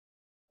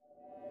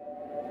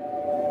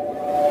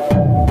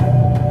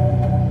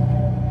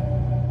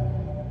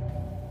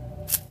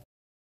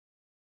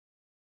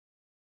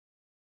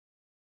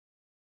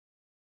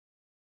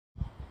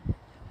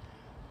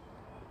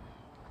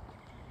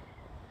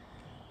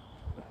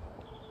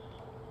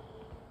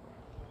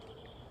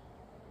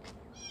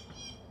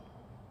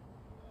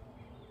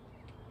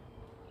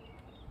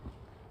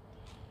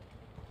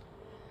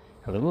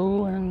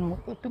Hello and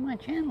welcome to my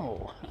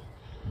channel.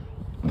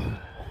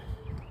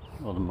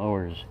 Well, the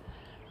mowers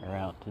are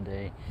out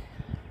today.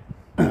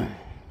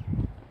 The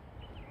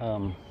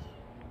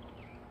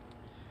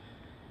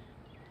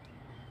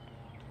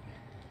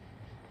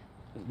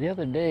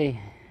other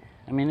day,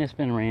 it's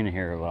been raining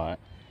here a lot,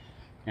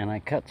 and I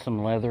cut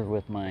some leather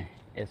with my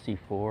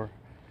SE4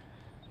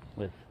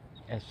 with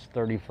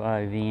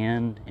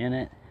S35VN in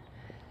it,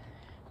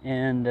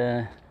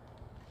 and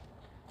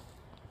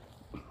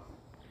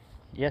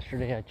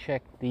yesterday I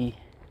checked the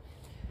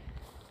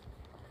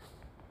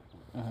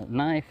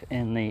knife,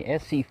 and the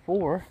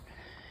SE4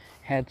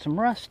 had some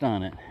rust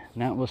on it.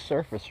 Now, it was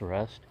surface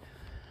rust,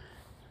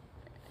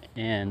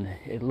 and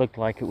it looked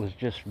like it was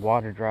just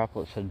water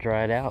droplets had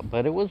dried out,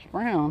 but it was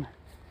brown.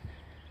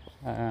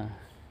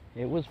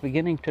 It was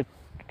beginning to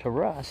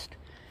rust,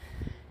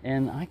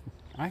 and I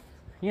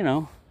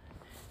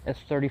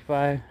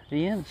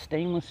S35VN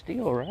stainless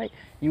steel, right?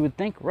 You would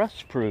think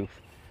rust proof.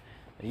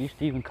 They used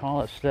to even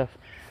call it stuff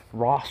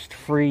rust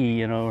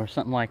free, or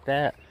something like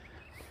that.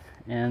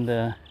 And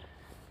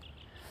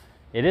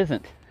it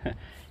isn't.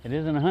 It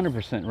isn't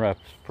 100%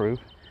 rust proof.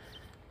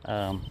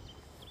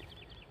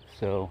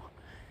 So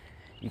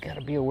you got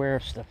to be aware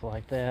of stuff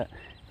like that.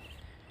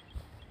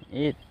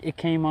 It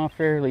came off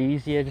fairly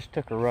easy. I just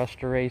took a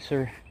rust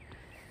eraser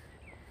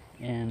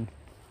and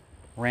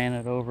ran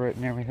it over it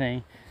and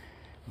everything.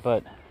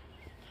 But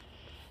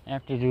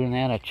after doing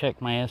that, I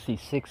checked my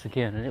SE6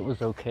 again, and it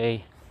was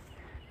okay.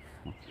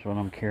 That's what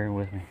I'm carrying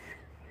with me.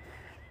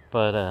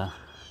 But I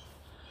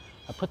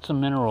put some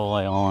mineral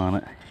oil on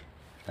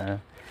it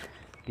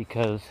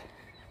because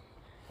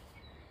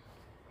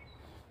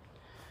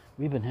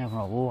we've been having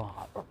a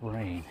lot of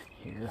rain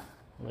here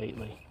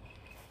lately.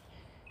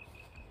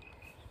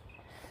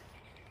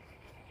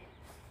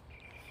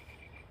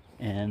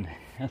 And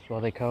that's why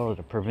they call it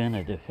a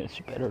preventative. It's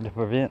better to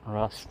prevent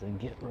rust than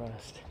get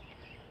rust.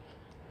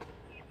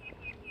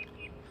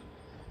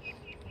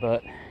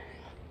 But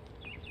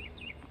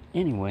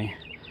anyway,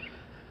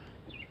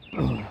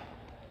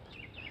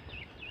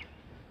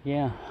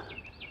 yeah.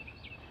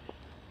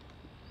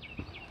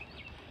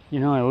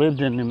 I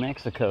lived in New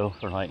Mexico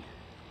for like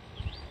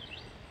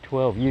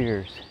 12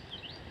 years,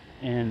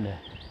 and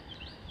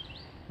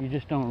you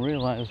just don't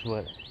realize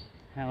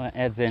how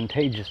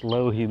advantageous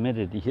low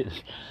humidity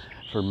is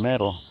for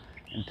metal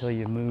until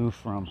you move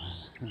from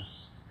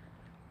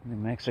New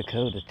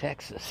Mexico to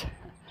Texas,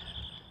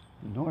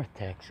 North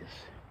Texas.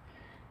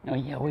 Now,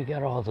 yeah, we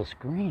got all this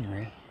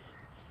greenery,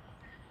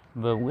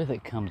 but with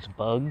it comes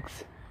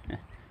bugs.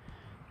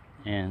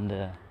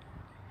 And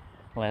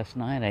last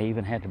night I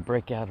even had to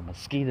break out a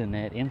mosquito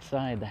net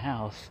inside the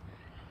house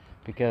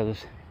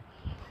because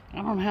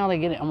I don't know how they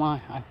get it.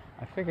 I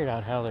figured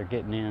out how they're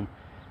getting in.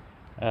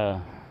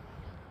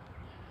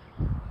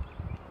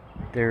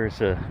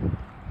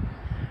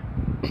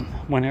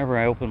 Whenever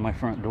I open my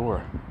front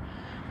door,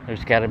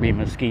 there's got to be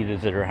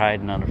mosquitoes that are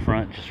hiding on the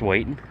front just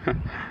waiting.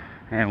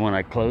 And when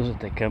I close it,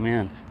 they come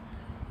in.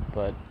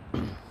 But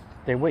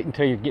they wait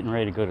until you're getting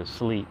ready to go to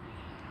sleep.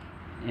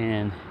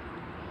 And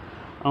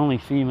only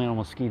female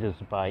mosquitoes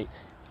bite.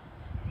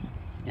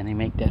 And they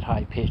make that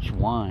high-pitched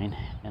whine.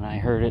 And I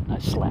heard it, and I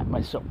slapped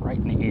myself right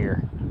in the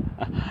ear.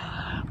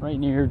 Right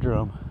in the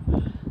eardrum.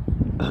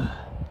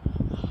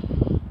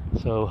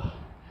 So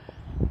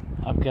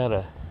I've got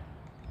a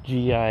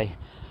GI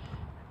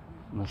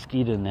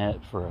mosquito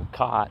net for a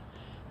cot,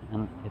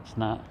 and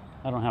I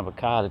don't have a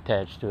cot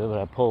attached to it, but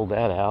I pulled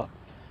that out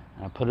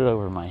and I put it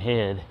over my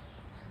head,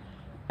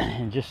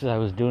 and just as I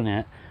was doing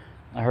that,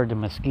 I heard the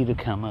mosquito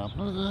come up,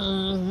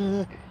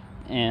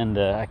 and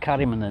I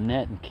caught him in the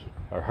net,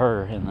 or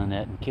her in the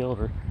net, and killed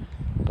her.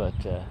 But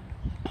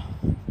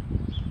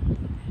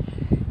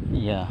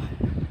yeah,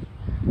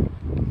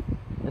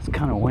 it's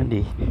kind of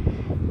windy,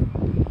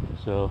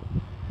 so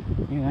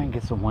you're gonna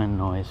get some wind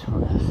noise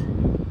from this.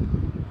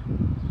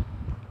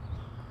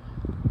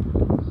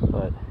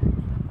 But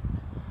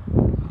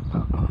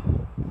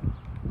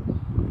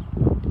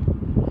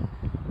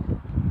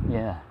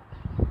yeah,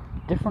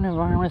 different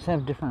environments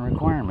have different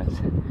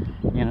requirements.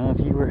 If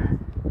you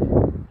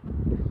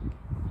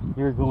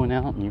were going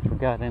out and you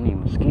forgot any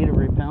mosquito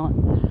repellent,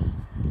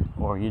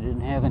 or you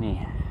didn't have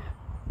any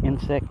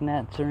insect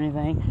nets or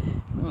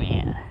anything,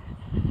 man,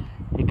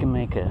 it can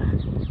make a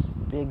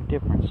big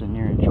difference in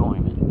your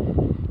enjoyment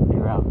if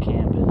you're out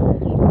camping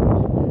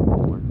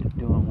or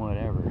doing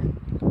whatever.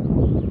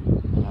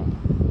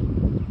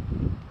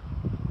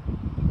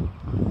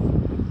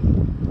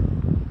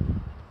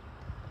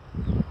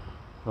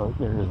 Look,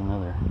 there's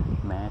another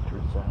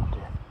mattress out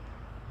there.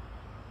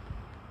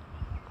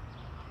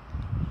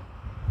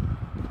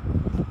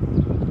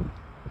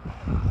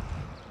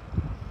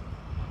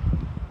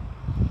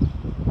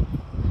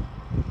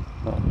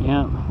 But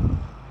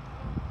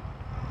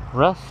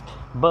rust,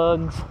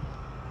 bugs,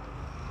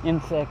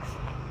 insects.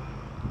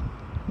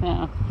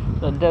 Yeah,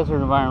 the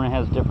desert environment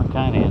has different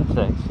kind of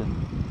insects and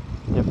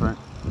different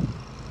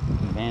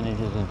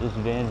advantages and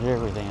disadvantages,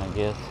 everything, I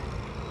guess.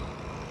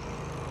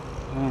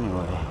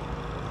 Anyway.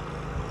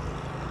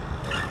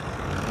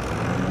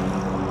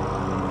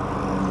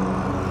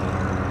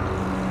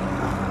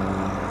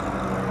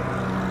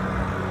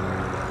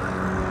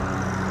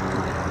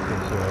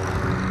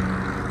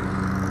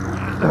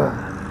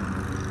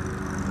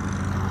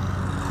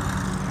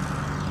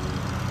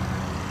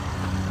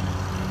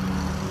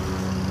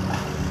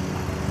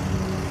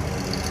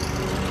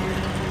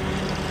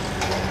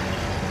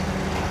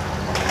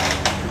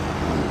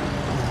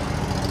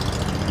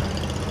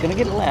 gonna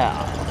get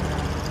loud.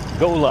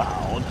 Go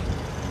loud.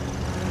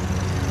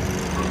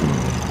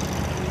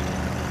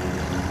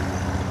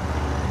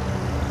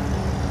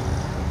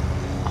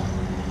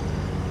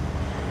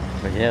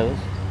 But yeah,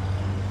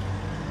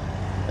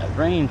 that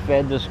rain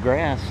fed this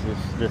grass,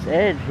 this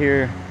edge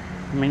here.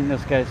 I mean,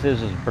 this guy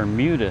says is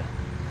Bermuda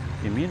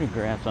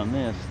grass on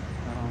this.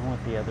 I don't know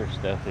what the other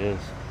stuff is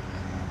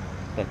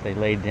that they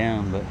laid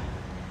down, but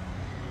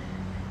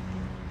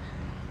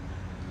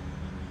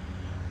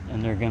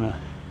and they're gonna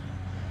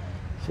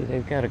see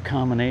they've got a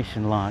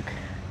combination lock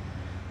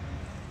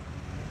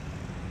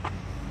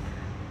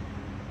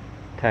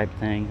type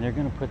thing. They're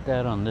gonna put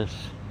that on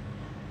this.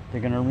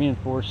 They're gonna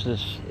reinforce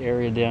this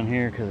area down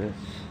here because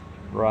it's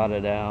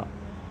rotted out.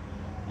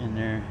 And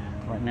they're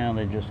right now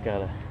they just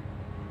got a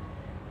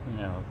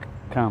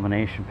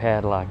combination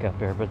padlock up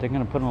there, but they're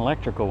gonna put an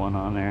electrical one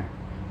on there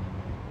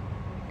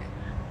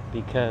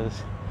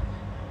because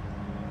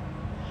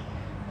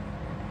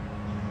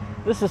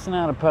this is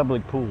not a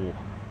public pool,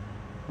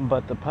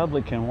 but the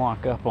public can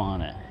walk up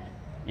on it,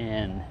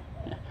 and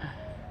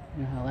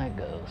you know how that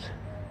goes.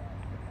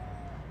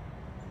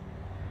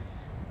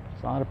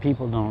 A lot of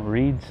people don't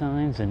read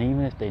signs, and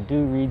even if they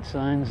do read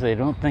signs, they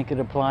don't think it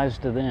applies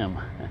to them.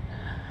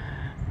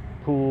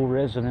 Pool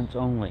residents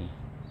only.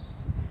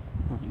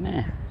 Like,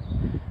 nah,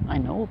 I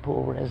know a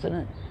pool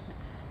resident.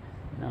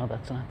 No,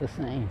 that's not the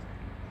same.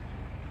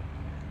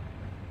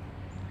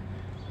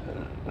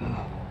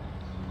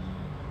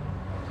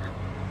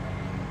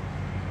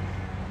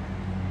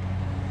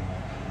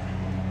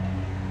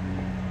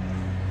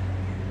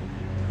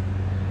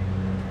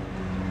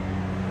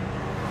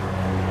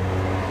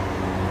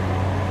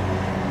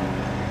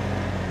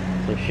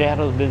 So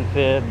Shadow's been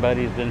fed,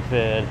 Buddy's been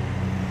fed,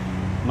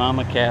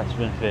 Mama Cat's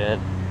been fed.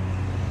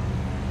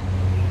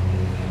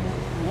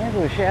 There's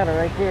a Shadow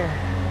right there.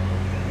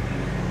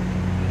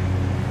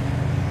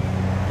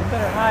 You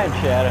better hide,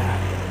 Shadow.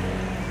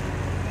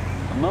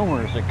 The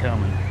mowers are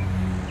coming.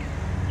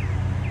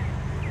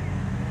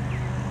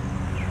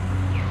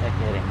 Look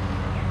at him.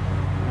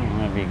 I don't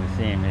know if you can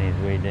see him, he's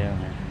way down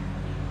there.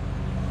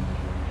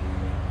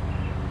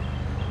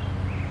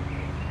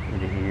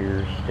 The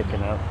ears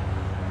sticking up.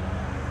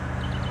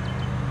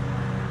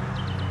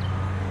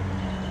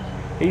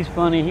 He's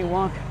funny. He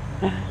walked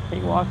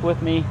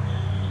with me.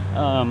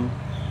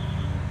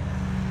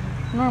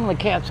 Normally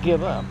cats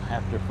give up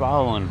after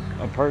following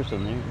a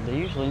person. They're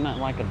usually not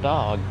like a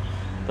dog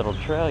that'll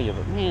trail you,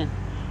 but man,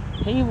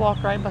 he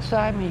walked right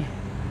beside me.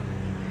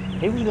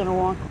 He was gonna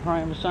walk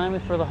right beside me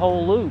for the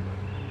whole loop.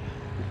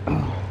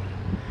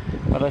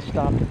 But I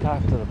stopped to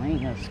talk to the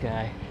maintenance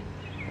guy,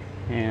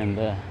 and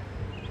the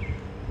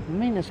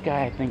maintenance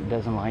guy I think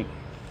doesn't like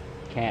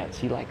cats.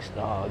 He likes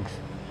dogs,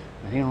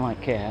 but he don't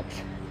like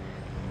cats.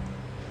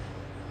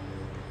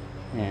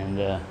 And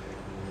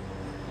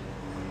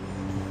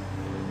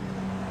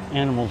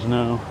animals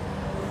know.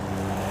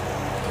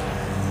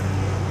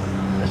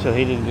 So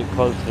he didn't get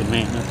close to the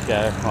maintenance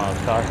guy while I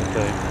was talking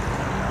to him.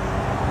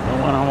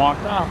 And when I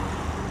walked off,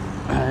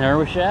 there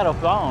was Shadow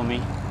following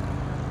me.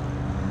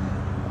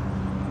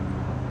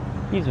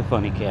 He's a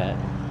funny cat.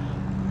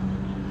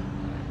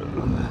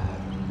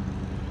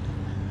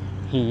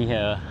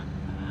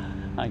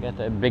 I got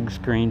that big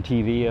screen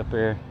TV up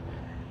there,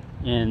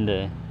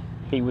 and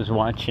he was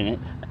watching it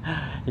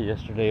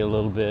yesterday a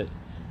little bit.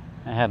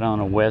 I had on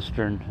a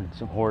Western, and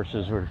some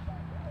horses were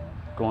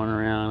going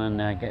around,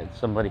 and I got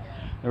somebody,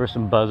 there were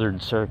some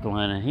buzzards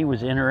circling, and he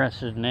was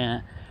interested in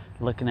that,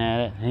 looking at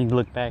it, and he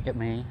looked back at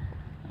me.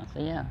 I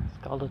said, yeah, it's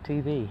called a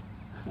TV.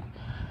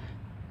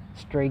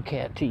 Stray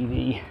cat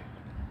TV.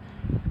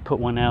 Put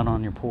one out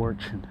on your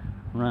porch and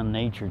run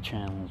nature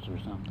channels or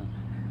something.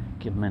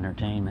 Give them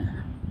entertainment.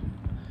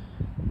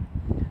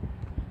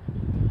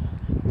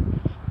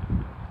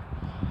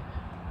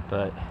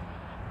 But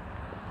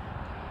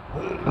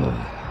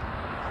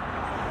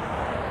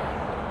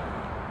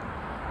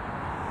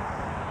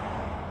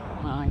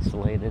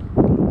isolated.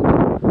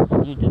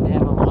 You didn't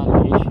have a lot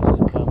of issues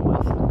that come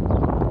with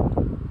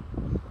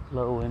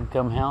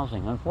low-income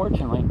housing.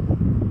 Unfortunately, I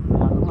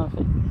don't know if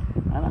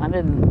I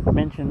didn't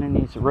mention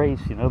any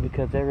race,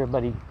 because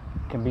everybody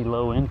can be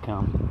low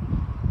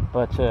income.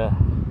 But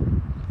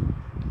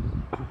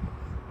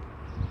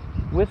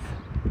with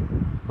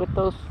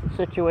those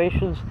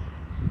situations,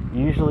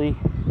 usually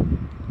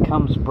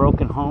comes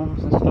broken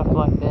homes and stuff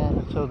like that,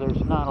 and so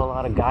there's not a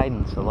lot of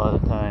guidance a lot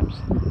of times.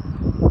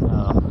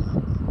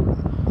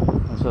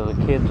 And so the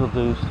kids will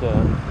do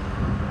stuff.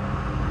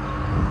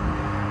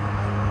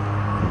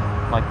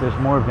 Like there's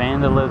more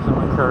vandalism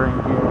occurring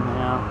here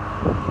now.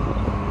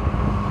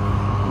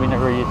 We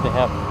never used to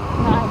have,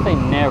 I say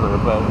never,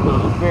 but it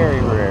was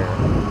very rare.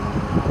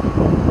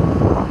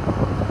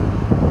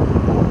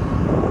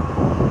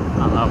 I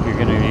don't know if you're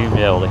going to even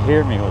be able to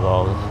hear me with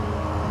all this.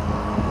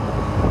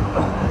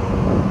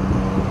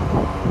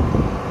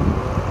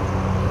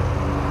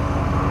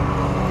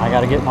 I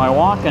got to get my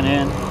walking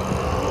in.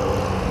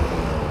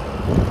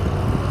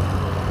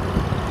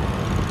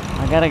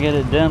 I got to get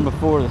it done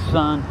before the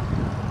sun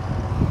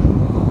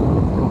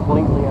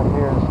completely up here.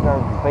 here and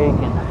start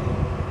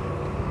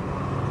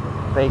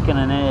bacon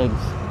and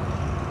eggs,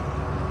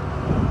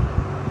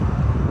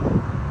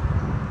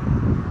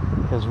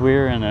 because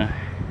we're in an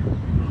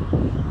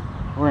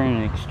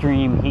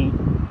extreme heat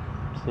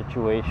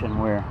situation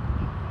where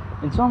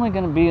it's only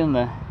going to be in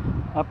the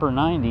upper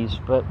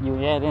 90s, but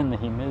you add in the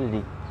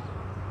humidity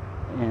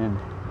and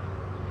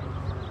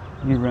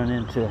you run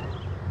into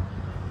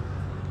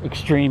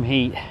extreme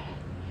heat,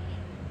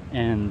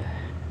 and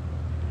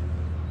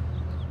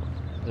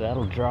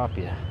that'll drop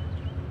you.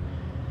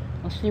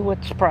 Let's see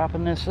what's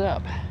propping this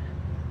up.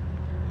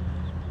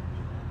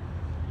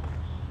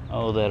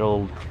 Oh, that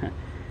old,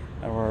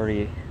 I've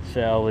already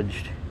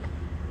salvaged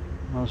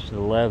most of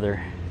the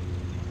leather.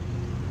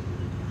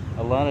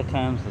 A lot of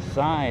times the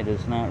side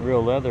is not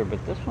real leather,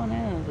 but this one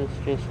is.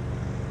 It's just...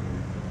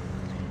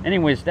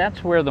 Anyways,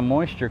 that's where the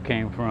moisture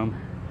came from.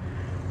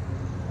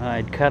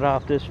 I'd cut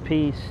off this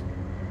piece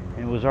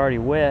and it was already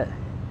wet,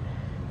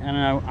 and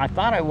I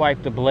thought I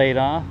wiped the blade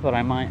off, but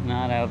I might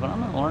not have. But I'm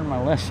going to learn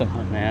my lesson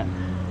on that.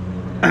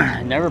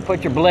 Never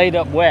put your blade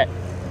up wet.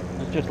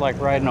 It's just like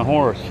riding a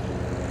horse.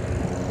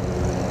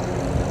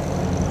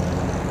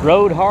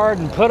 Rode hard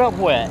and put up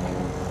wet.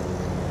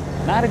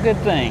 Not a good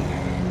thing.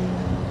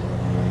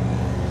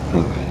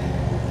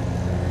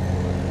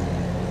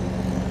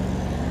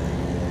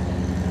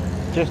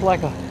 Just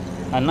like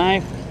a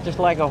knife, just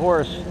like a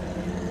horse.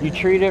 You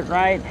treat it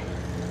right,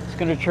 it's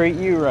going to treat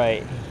you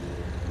right.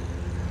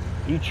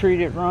 You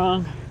treat it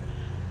wrong,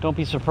 don't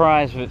be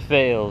surprised if it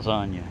fails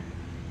on you.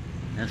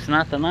 It's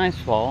not the knife's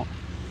fault,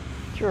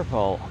 it's your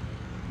fault.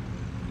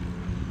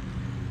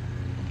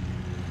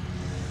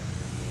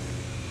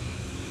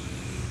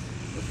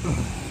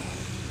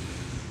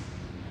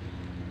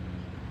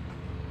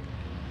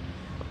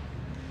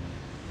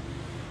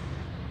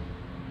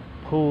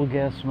 Pool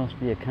guests must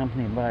be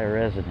accompanied by a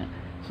resident.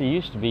 So it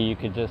used to be you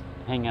could just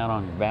hang out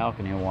on your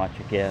balcony and watch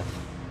your guests,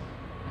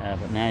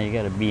 but now you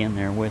got to be in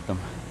there with them.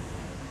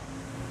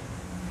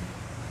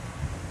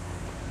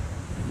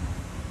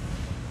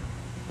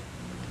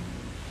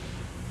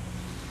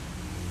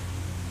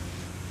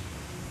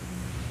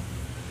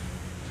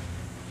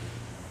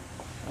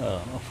 A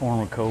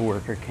former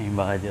co-worker came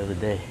by the other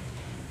day,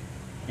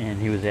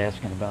 and he was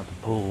asking about the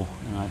pool,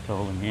 and I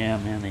told him, yeah,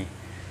 man, they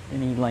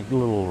need like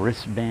little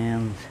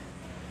wristbands,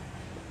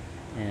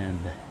 and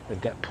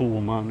they've got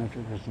pool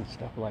monitors and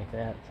stuff like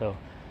that, so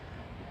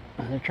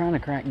they're trying to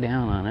crack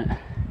down on it.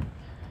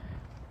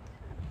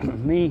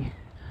 Me,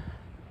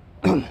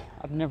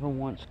 I've never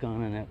once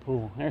gone in that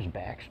pool. There's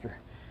Baxter.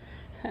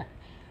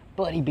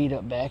 Buddy beat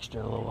up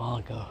Baxter a little while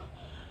ago.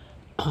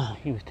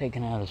 He was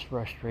taking out his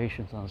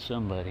frustrations on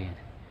somebody.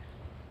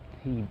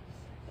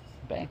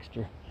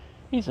 Baxter,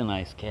 he's a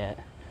nice cat.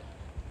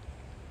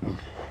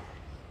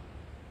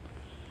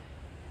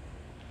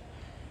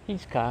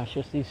 He's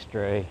cautious, he's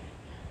stray.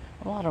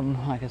 A lot of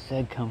them, like I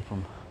said, come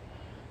from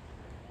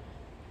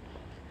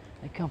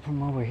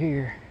over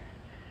here.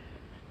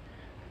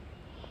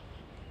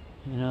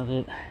 You know,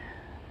 that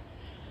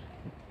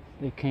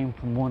they came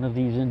from one of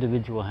these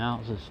individual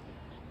houses.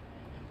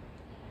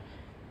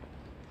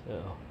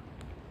 So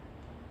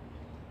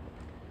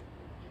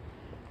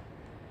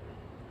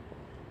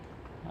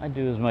I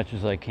do as much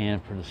as I can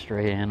for the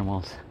stray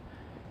animals.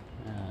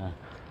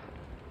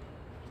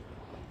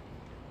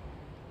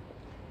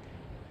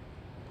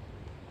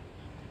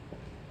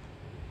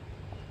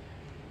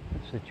 The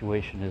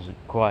situation isn't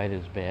quite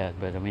as bad,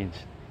 but I mean,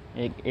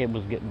 it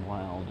was getting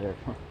wild there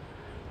for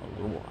a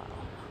little while.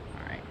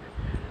 All right,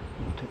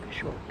 we took a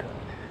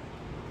shortcut.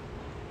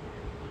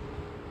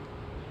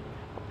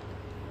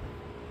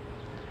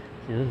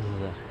 See, this is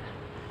the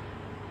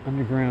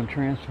underground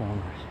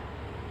transformers.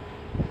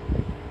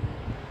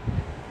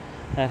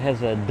 That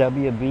has a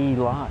WB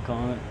lock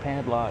on it,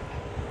 padlock.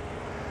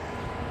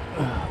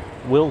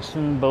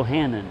 Wilson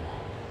Bohannon,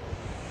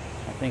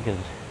 I think is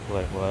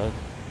what it was.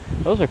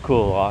 Those are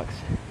cool locks.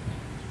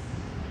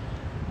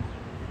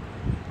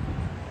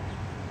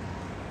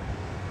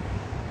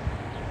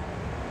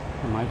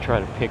 I might try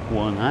to pick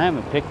one. I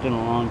haven't picked in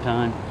a long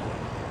time.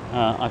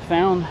 I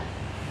found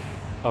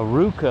a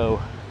Ruco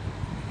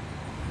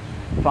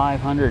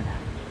 500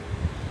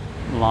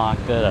 lock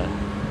that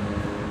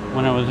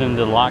when I was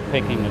into lock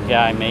picking, a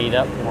guy made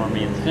up for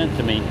me and sent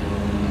to me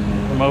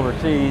from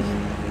overseas.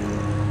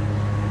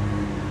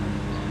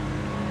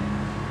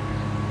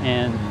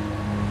 And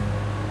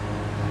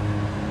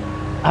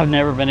I've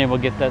never been able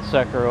to get that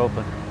sucker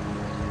open.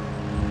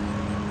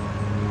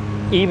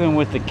 Even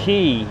with the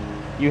key,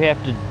 you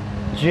have to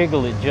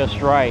jiggle it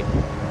just right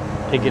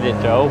to get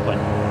it to open.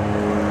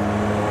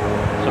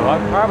 So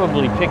I've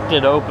probably picked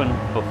it open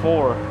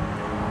before,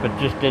 but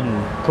just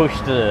didn't push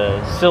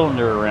the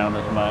cylinder around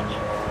as much.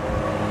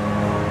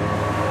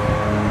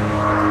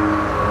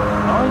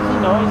 Noisy,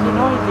 noisy,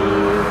 noisy.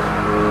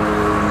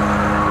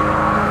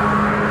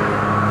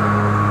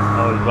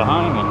 Oh, he's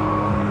behind me.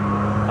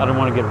 I don't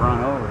want to get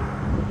run over.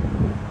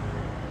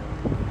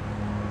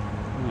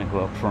 I'm going to go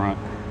up front,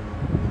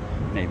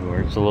 maybe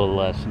where it's a little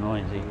less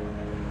noisy.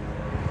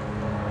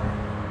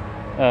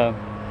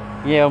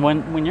 Yeah,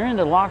 when you're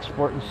into lock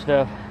sport and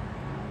stuff,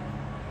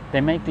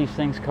 they make these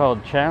things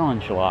called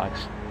challenge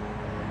locks.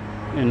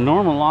 And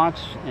normal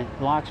locks, and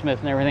locksmith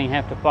and everything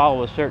have to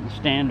follow a certain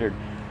standard.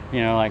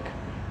 You know, like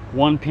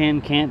one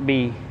pin can't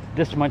be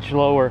this much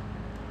lower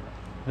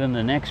than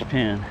the next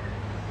pin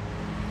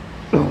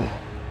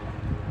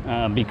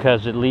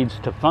because it leads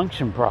to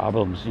function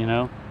problems, you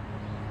know.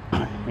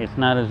 It's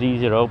not as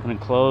easy to open and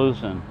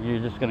close, and you're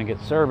just going to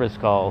get service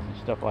calls and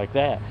stuff like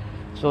that.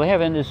 So they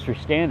have industry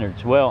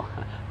standards. Well,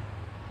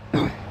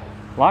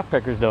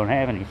 lockpickers don't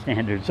have any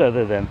standards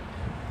other than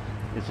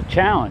it's a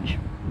challenge.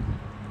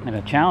 In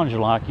a challenge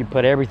lock, you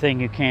put everything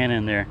you can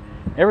in there,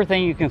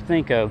 everything you can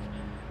think of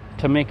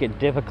to make it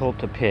difficult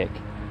to pick.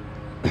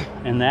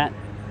 And that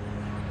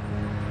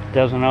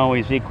doesn't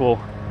always equal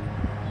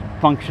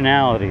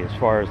functionality, as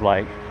far as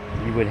like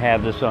you would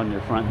have this on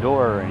your front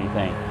door or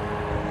anything.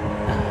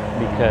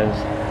 Because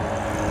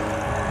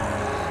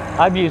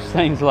I've used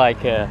things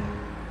like the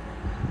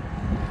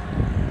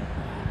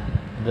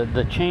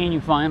chain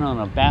you find on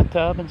a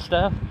bathtub and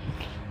stuff.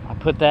 I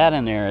put that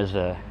in there as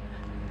a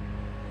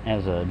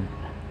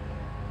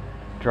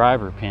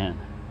driver pin,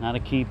 not a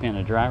key pin,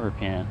 a driver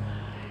pin.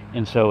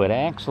 And so it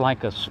acts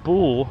like a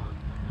spool,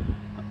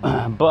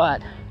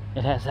 but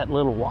it has that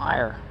little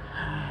wire,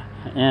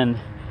 and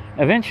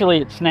eventually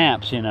it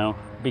snaps, you know,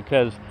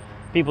 because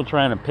people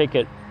trying to pick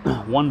it,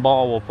 one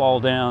ball will fall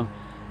down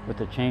with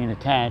the chain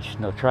attached,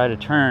 and they'll try to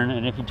turn,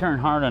 and if you turn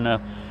hard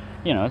enough,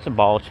 you know, it's a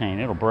ball chain,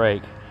 it'll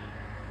break.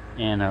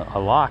 And a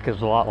lock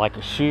is a lot like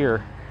a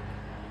shear,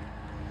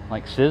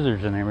 like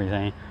scissors and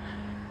everything.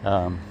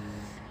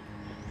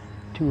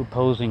 Two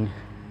opposing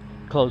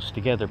close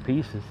together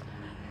pieces,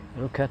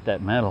 it'll cut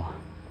that metal.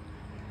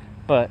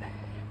 But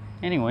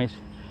anyways,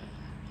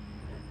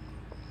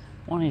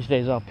 one of these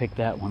days I'll pick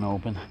that one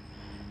open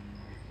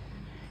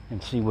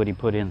and see what he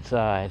put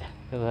inside,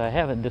 because I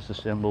haven't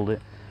disassembled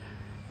it.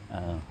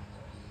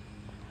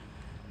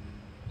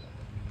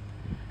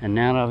 And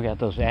now that I've got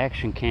those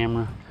action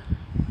camera,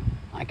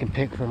 I can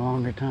pick for a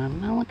longer time.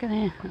 Now look at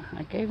him,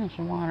 I gave him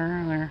some water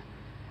earlier.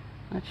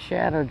 That's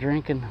Shadow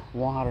drinking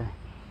water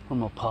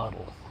from a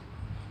puddle.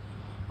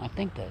 I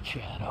think that's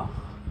Shadow.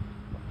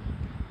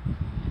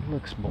 It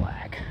looks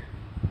black.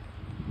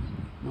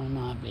 Might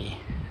not be.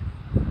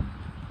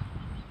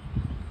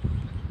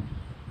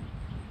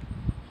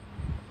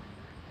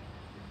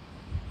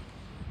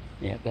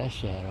 Yep, that's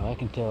Shadow. I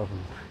can tell from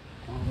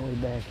all the way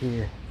back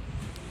here.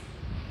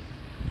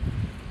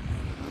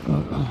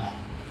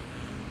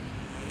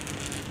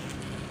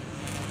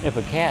 If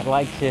a cat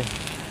likes you,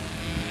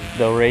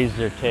 they'll raise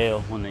their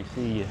tail when they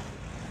see you.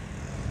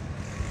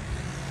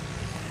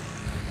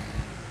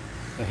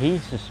 But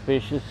he's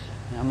suspicious.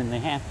 I mean, they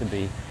have to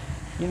be.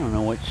 You don't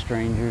know which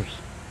strangers.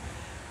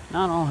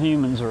 Not all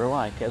humans are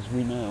alike, as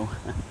we know.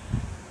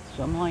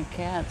 Some like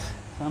cats,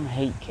 some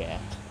hate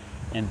cats.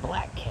 And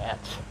black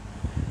cats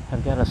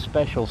have got a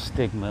special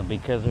stigma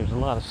because there's a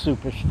lot of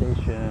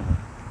superstition,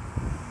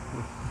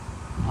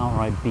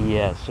 outright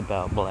BS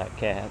about black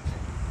cats.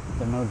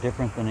 They're no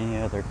different than any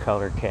other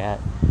color cat,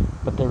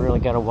 but they really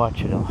got to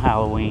watch it on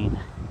Halloween.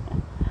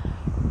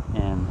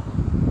 And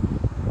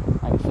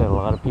like I said, a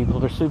lot of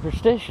people are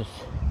superstitious.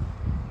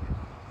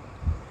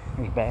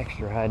 There's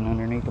Baxter hiding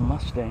underneath the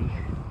Mustang.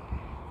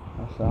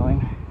 I saw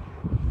him.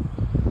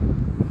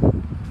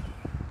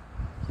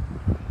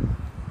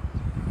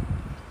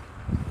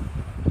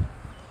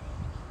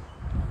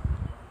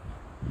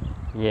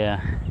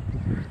 Yeah,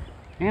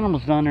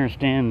 animals don't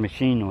understand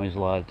machine noise a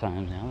lot of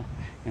times now.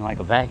 You know, like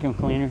a vacuum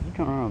cleaner, you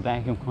turn on a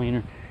vacuum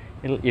cleaner,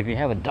 if you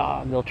have a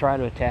dog, they'll try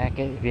to attack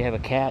it. If you have a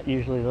cat,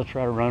 usually they'll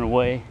try to run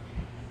away.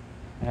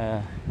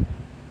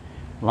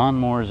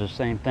 Lawnmowers are the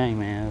same thing,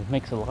 man. It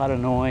makes a lot of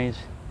noise.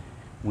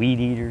 Weed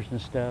eaters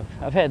and stuff.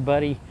 I've had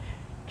Buddy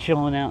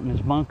chilling out in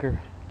his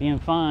bunker, being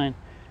fine,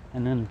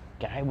 and then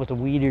a guy with a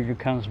weed eater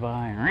comes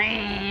by,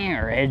 and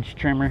or edge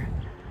trimmer,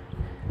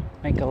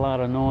 make a lot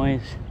of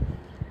noise.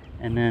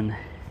 And then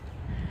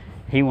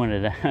he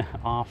wanted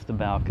off the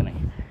balcony.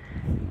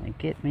 Like,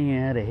 get me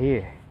out of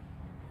here.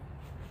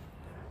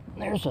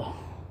 There's a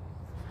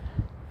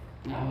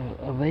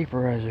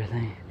vaporizer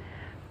thing.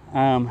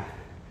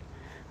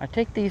 I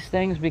take these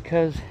things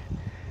because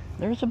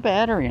there's a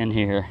battery in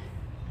here.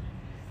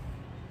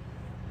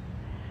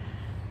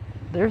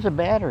 There's a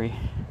battery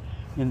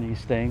in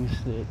these things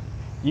that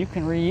you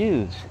can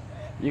reuse.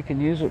 You can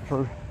use it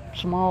for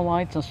small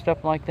lights and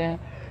stuff like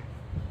that.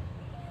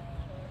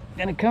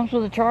 And it comes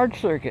with a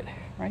charge circuit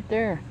right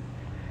there.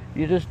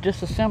 You just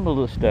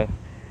disassemble this stuff.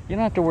 You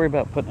don't have to worry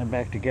about putting it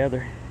back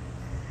together.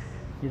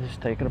 You just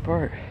take it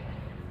apart.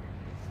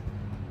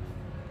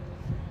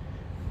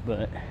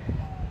 But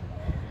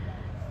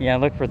yeah,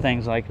 look for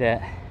things like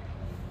that.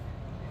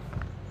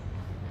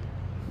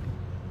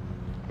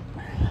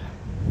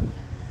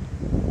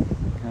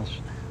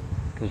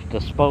 Because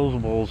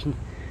disposables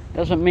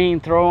doesn't mean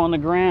throw on the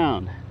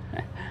ground.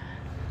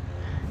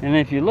 And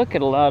if you look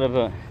at a lot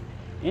of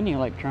any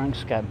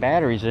electronics got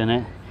batteries in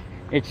it,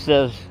 it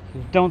says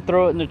don't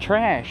throw it in the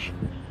trash.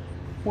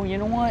 Well, you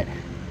know what?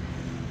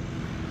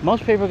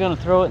 Most people are going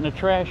to throw it in the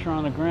trash or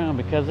on the ground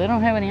because they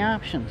don't have any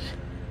options.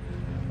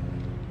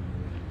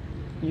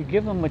 You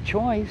give them a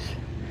choice,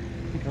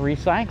 like a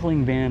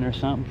recycling bin or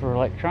something for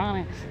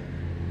electronics,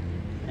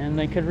 and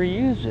they could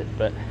reuse it,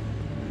 but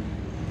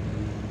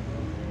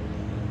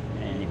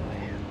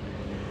anyway,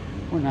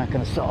 we're not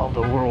going to solve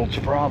the world's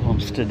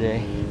problems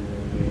today.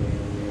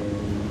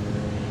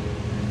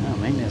 Oh,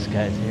 maybe this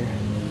guy's here.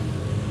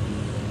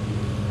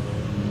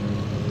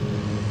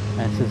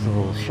 That's his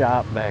little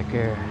shop back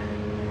there.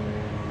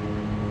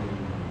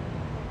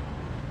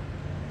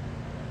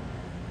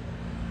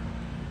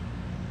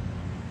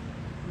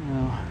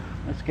 Well,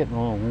 it's getting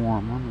a little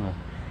warm.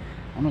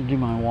 I'm gonna do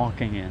my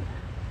walking in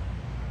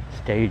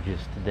stages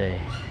today.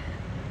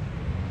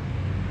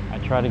 I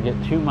try to get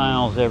 2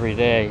 miles every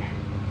day.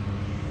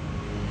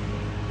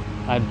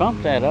 I'd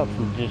bump that up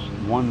from just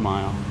 1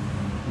 mile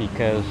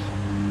because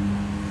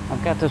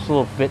I've got this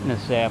little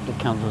fitness app that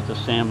comes with the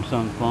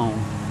Samsung phone,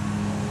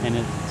 and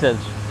it says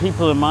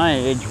people in my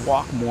age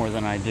walk more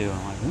than I do.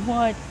 I'm like,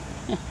 what?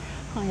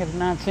 I have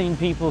not seen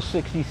people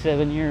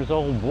 67 years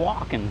old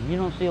walking. You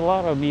don't see a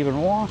lot of them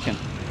even walking.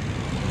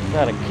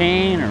 Got a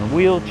cane or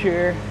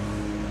wheelchair.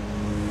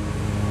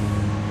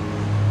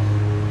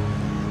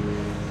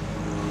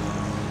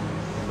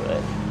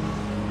 But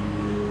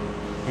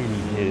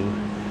anywho,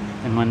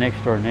 and my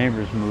next door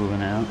neighbor's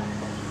moving out.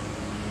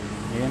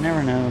 You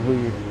never know who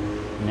your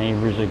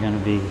neighbors are going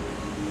to be.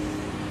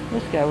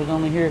 This guy was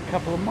only here a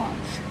couple of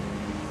months,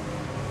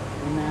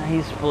 and now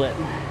he's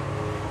splitting.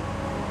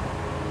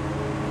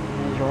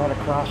 He's right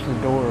across the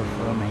door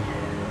from me.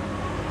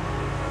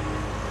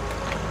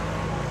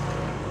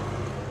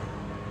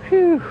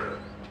 Whew.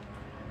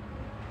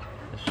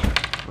 It's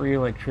free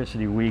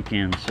electricity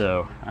weekend,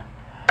 so I'm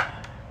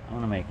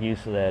going to make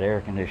use of that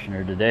air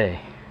conditioner today.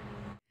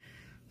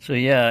 So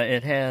yeah,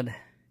 it had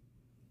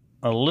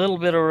a little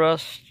bit of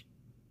rust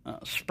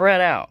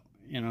spread out,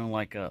 you know,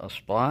 like a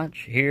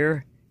splotch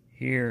here,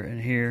 here,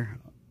 and here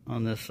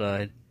on this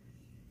side.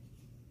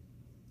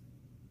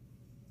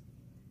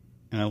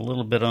 And a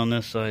little bit on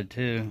this side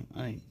too.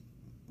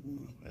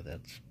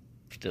 That's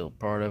still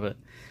part of it.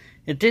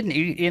 It didn't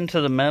eat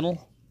into the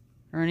metal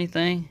or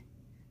anything,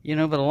 you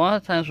know, but a lot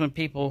of times when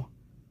people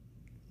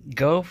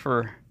go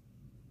for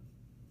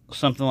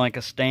something like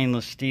a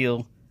stainless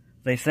steel,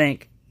 they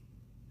think,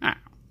 I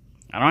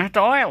don't have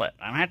to oil it.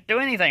 I don't have to do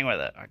anything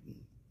with it. I can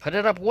put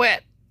it up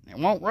wet. It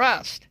won't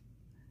rust.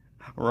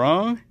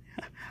 Wrong.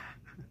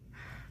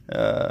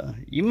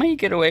 You may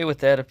get away with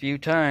that a few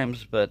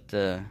times, but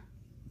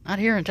not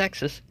here in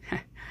Texas.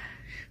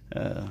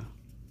 But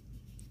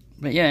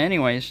yeah,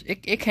 anyways,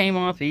 it came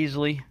off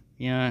easily.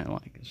 You know,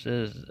 like it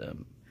says,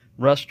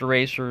 rust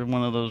eraser,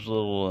 one of those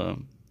little,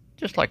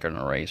 just like an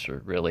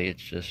eraser, really.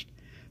 It's just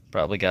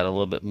probably got a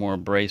little bit more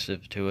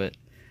abrasive to it.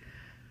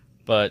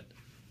 But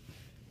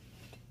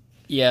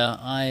yeah,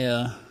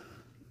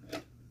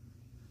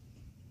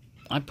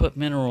 I put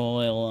mineral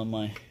oil on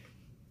my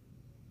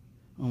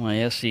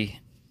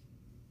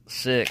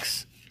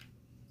SE6,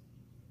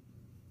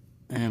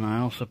 and I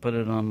also put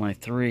it on my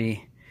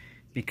 3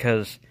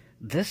 because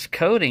this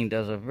coating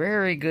does a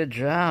very good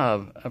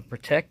job of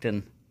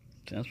protecting.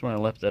 That's why I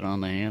left it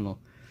on the handle,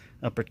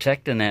 of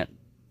protecting that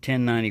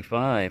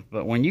 1095.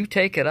 But when you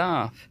take it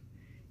off,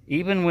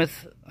 even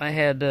with, I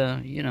had,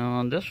 you know,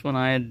 on this one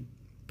I had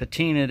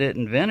patinaed it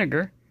in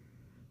vinegar.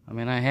 I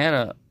mean, I had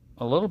a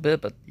little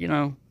bit, but, you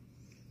know,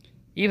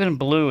 even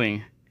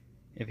bluing,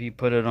 if you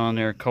put it on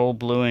there, cold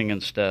bluing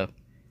and stuff,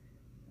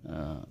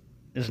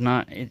 is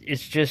not,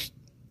 it's just,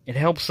 it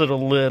helps it a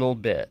little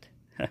bit.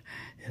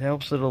 It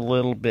helps it a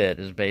little bit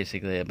is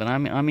basically it. But I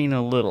mean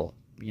a little,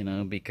 you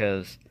know,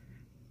 because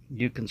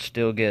you can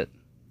still get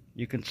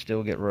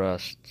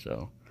rust.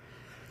 So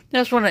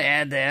just want to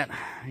add that,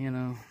 you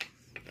know,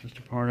 just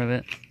a part of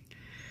it.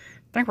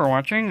 Thanks for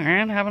watching,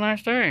 and have a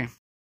nice day.